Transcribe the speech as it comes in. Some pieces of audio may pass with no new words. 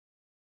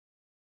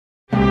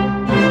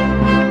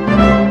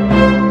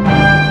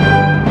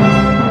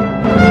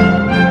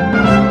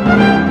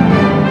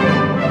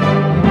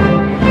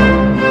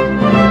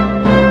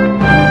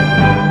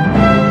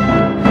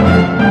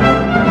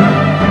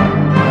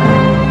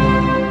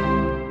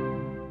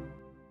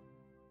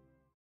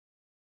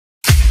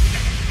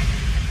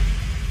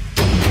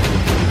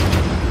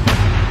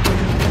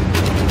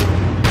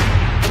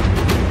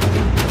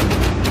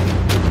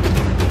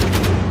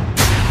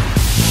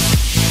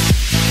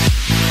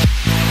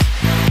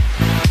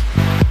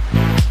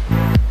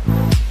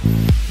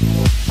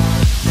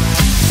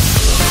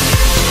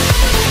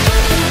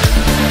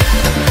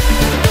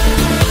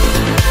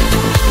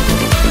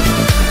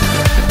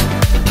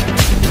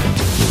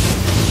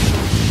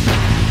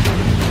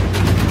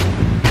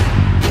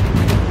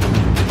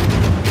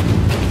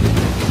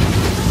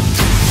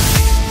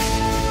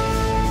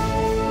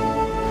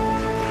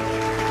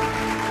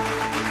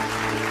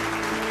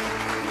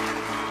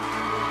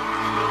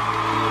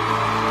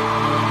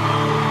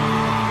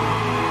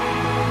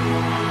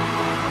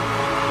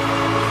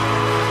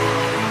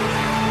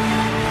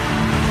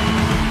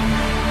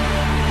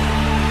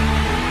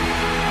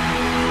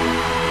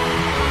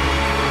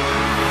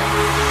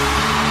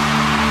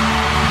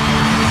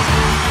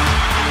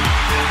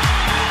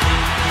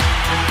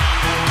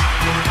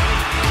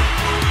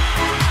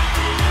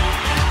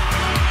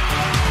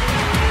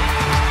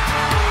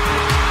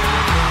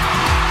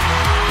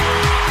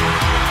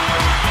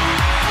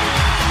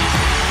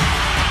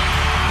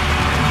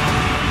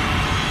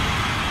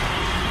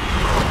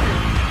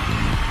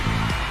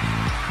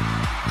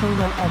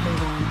Hello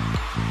everyone,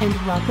 and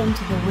welcome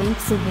to the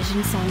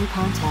Winxovision Song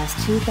Contest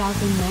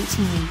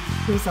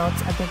 2019,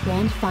 results of the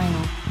Grand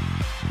Final.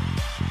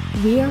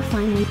 We are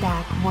finally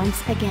back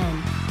once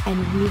again, and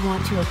we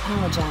want to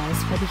apologize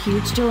for the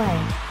huge delay.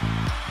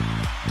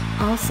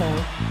 Also,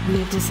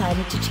 we have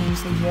decided to change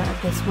the year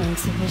of this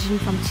Winxovision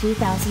from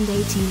 2018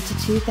 to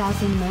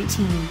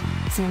 2019,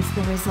 since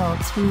the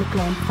results from the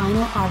Grand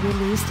Final are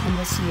released in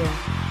this year.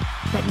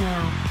 But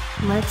now,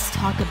 let's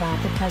talk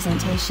about the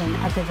presentation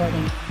of the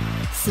voting.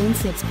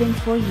 Since it's been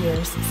 4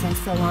 years since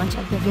the launch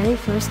of the very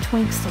first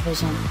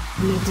Winxovision,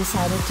 we have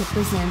decided to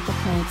present the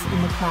points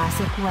in the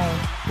classic way,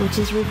 which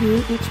is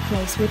review each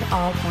place with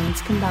all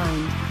points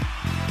combined.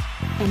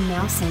 And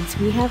now, since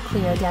we have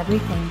cleared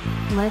everything,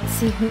 let's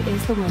see who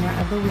is the winner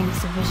of the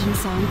Winxovision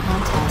Song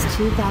Contest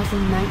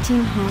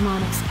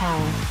 2019.Harmonix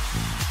Power.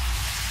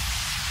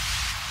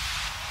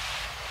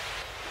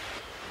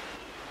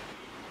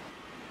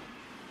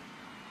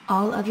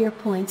 All of your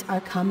points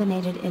are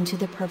combined into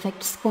the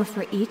perfect score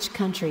for each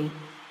country.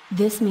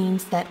 This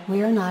means that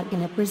we're not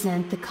going to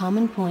present the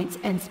common points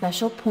and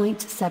special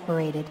points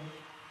separated.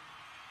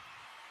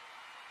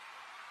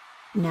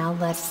 Now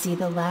let's see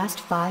the last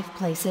 5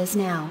 places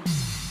now.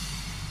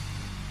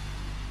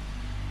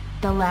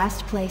 The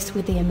last place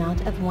with the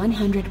amount of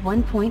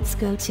 101 points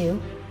go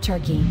to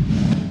Turkey.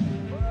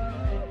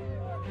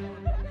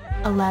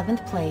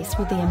 11th place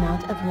with the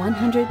amount of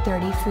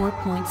 134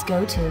 points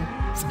go to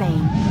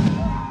Spain.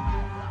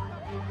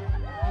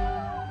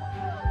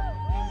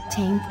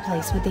 10th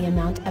place with the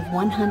amount of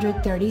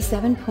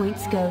 137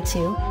 points go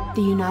to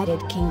the United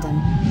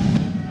Kingdom.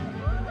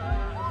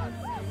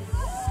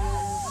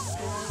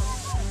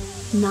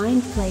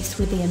 9th place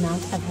with the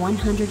amount of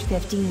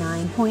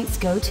 159 points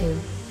go to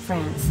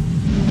France.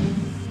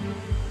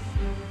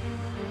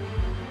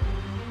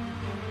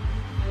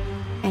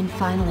 And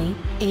finally,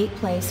 8th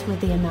place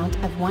with the amount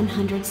of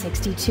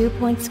 162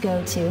 points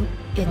go to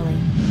Italy.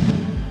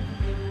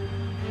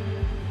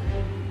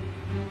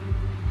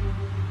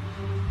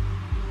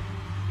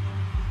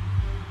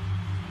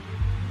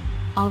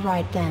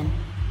 Alright then.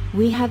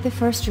 We have the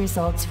first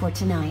results for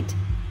tonight.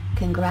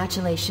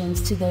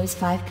 Congratulations to those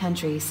 5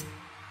 countries.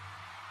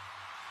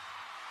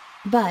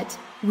 But,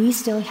 we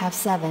still have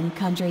 7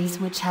 countries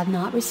which have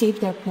not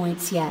received their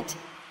points yet.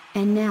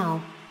 And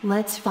now,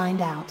 let's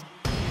find out.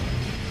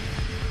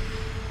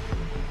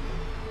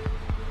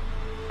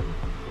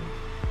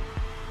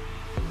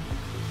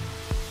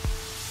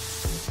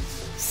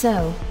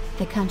 So,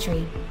 the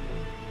country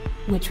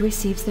which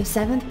receives the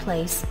 7th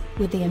place,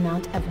 with the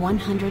amount of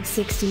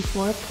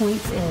 164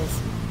 points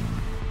is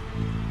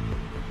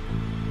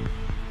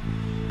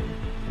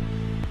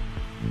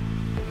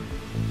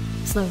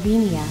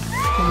Slovenia.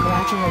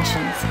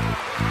 Congratulations.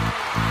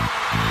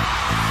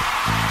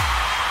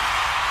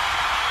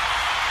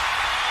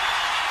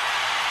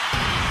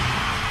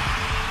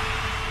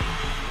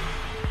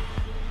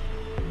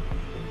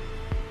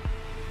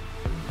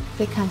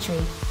 The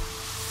country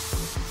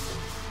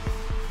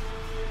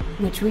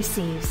which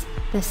receives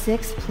the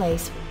 6th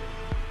place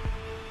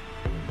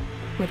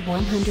with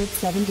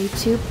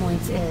 172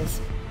 points is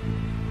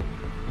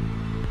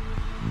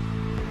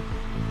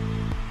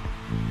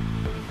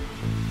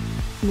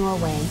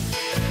Norway.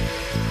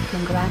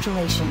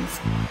 Congratulations.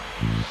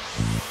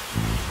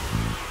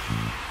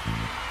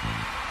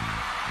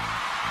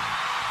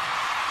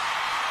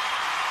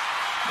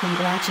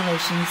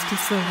 Congratulations to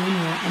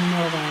Slovenia and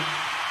Norway.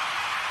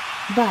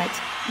 But,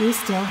 we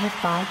still have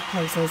 5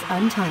 places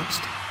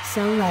untouched.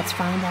 So let's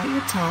find out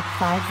your top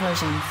 5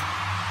 versions.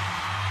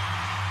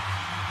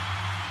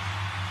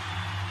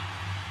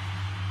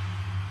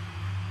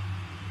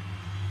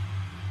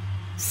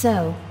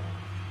 So,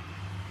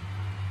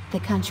 the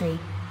country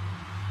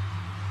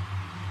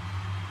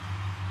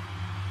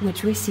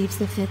which receives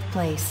the 5th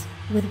place,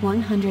 with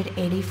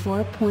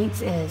 184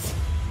 points is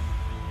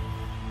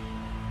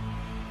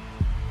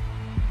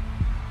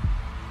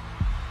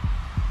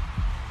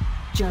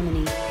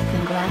Germany.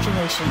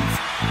 Congratulations.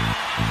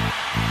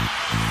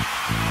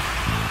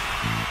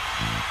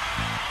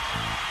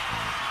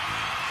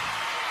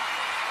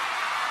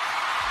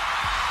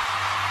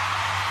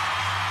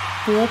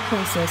 Four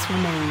places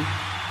remain.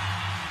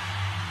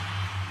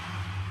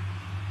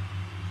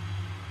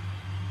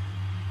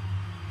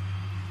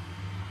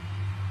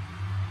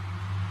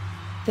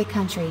 The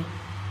country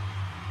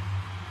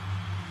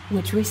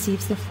which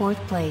receives the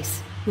 4th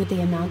place, with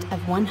the amount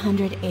of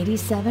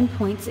 187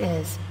 points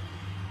is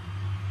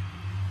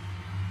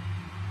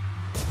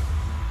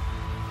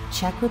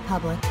Czech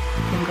Republic.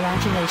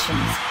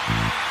 Congratulations.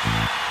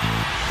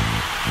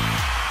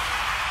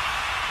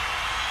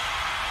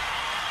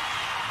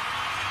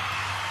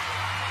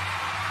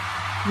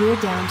 We're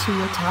down to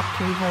your top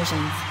 3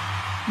 versions: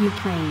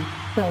 Ukraine,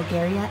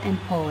 Bulgaria and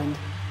Poland.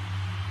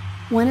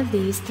 One of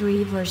these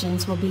 3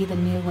 versions will be the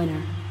new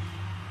winner.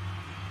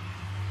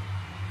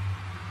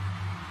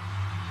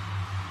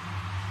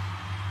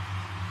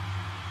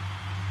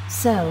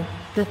 So,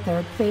 the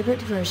 3rd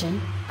favorite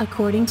version,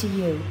 according to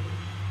you.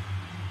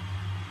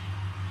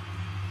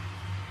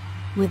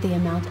 with the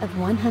amount of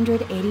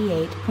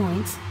 188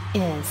 points,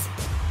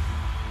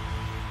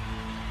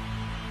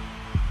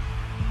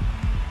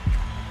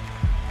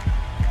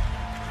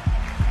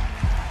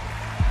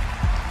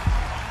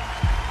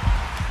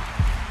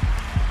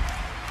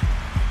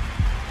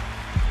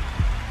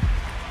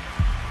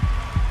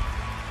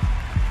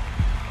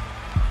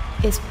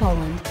 is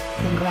Poland.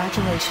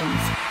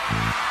 Congratulations.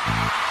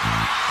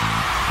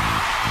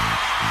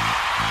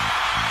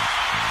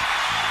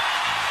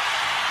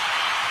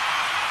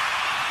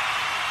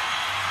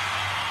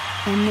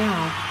 And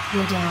now,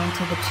 we're down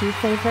to the two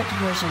favorite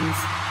versions,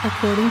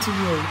 according to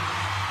you,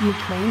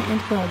 Ukraine and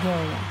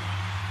Bulgaria.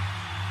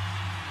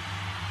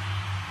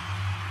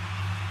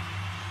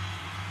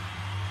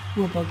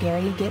 Will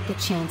Bulgaria get the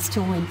chance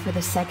to win for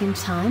the second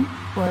time,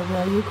 or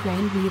will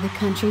Ukraine be the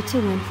country to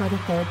win for the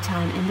third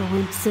time in the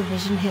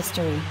Winxovision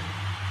history?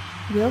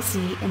 We'll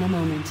see in a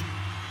moment.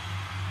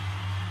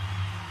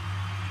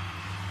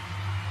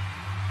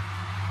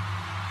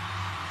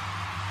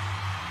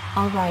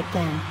 Alright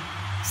then.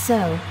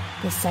 So,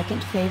 the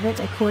second favorite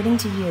according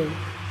to you.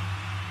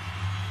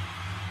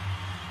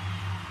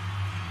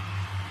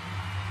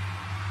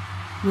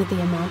 With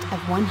the amount of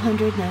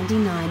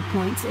 199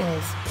 points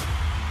is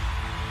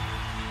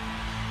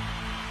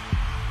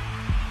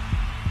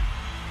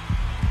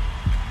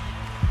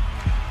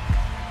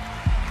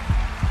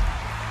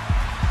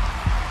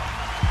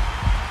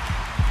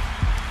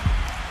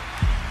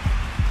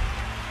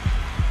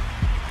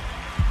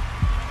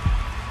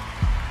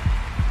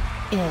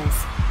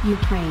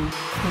Ukraine.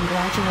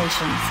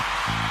 Congratulations.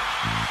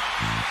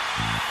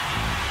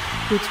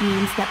 Which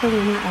means that the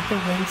winner of the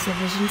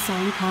Winxovision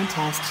Song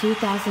Contest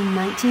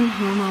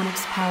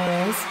 2019.Harmonix power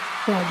is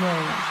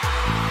Bulgaria.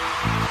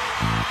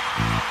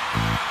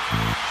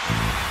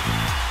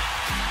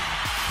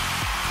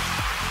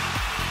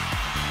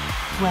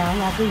 Well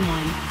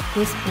everyone,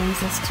 this brings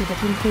us to the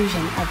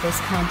conclusion of this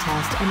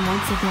contest, and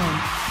once again,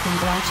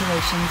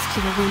 congratulations to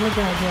the winner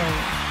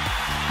Bulgaria.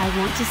 I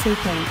want to say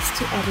thanks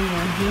to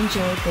everyone who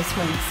enjoyed this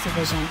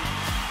Winxovision.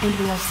 And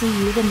we'll see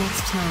you the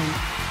next time.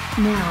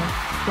 Now,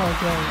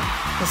 Bulgaria,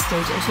 the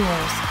stage is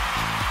yours.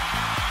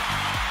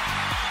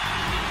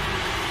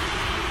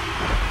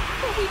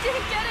 But we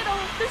didn't get it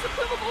all! There's a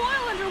plume of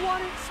oil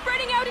underwater,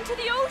 spreading out into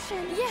the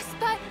ocean! Yes,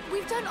 but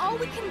we've done all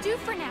we can do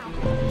for now.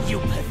 You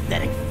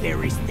pathetic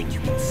fairies think you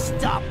can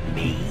stop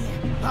me?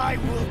 I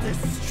will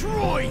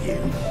destroy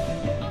you!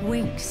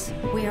 Winx,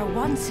 we are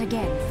once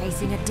again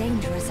facing a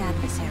dangerous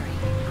adversary.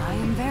 I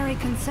am very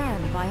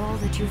concerned by all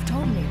that you've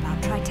told me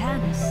about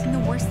Tritanus. And the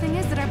worst thing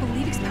is that our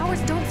Believix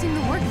powers don't seem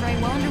to work very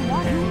well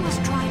underwater. You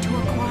must try to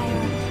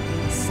acquire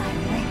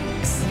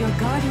Winx. Your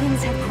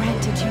guardians have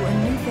granted you a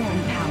new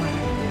fairy power,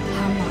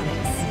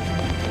 Harmonix.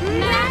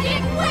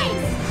 Magic Winx!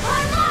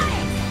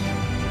 Harmonix!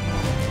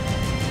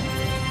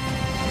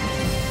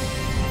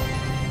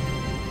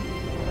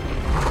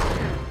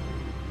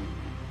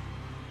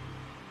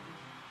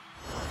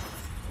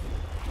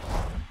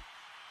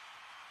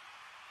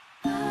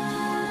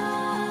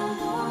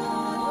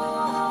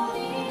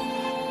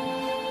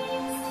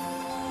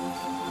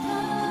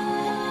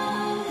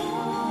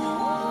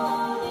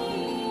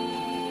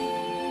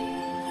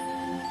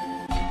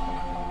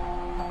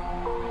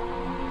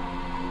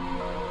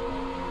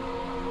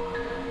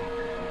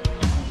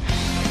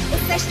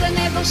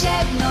 Усещане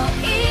вълшебно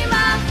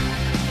има,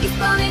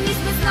 изпълнени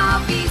сме с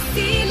нови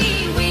сили.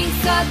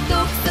 Winx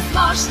тук с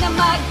мощна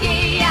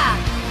магия,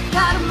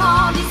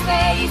 Harmonix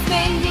бе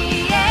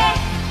измение.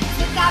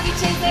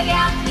 Светкавичен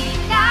заряд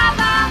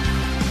минава,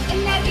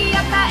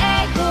 енергията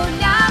е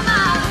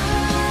голяма.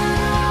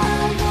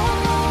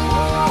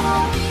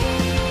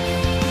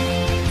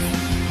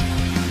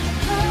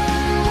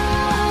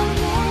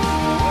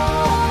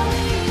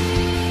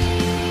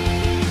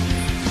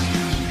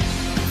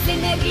 С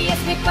енергия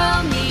сме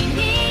пълни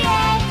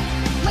ние,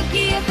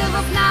 магията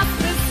в нас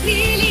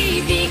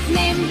разсили.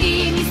 Викнем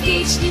ли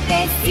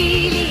мистичните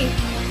сили,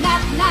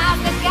 над нас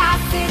така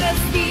се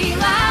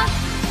разстила.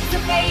 За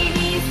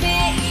фейри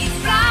сме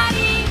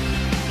избрани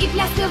и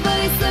бляскава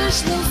е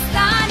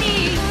същността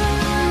ни.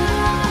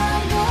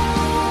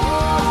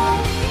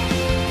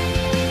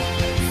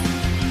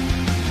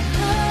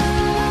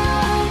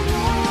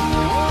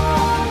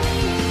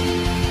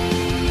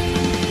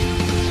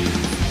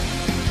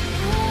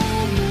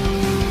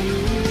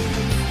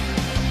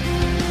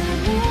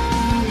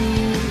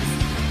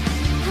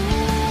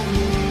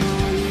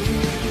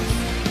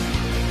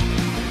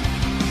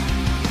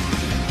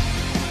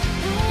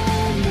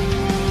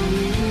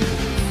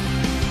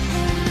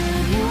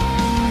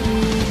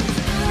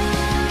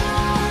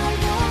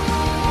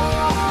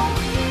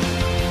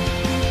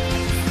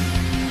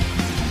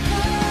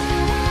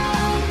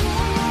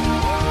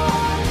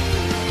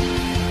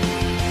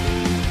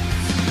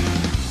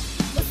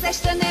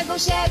 Усещане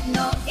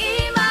вълшебно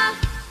има,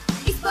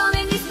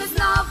 изпълнени сме с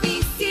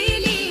нови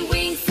сили.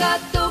 Winx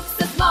тук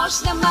с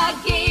мощна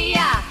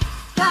магия,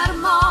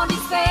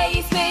 Harmonix бе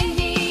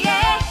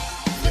измение.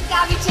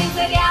 Светкавичен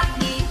заряд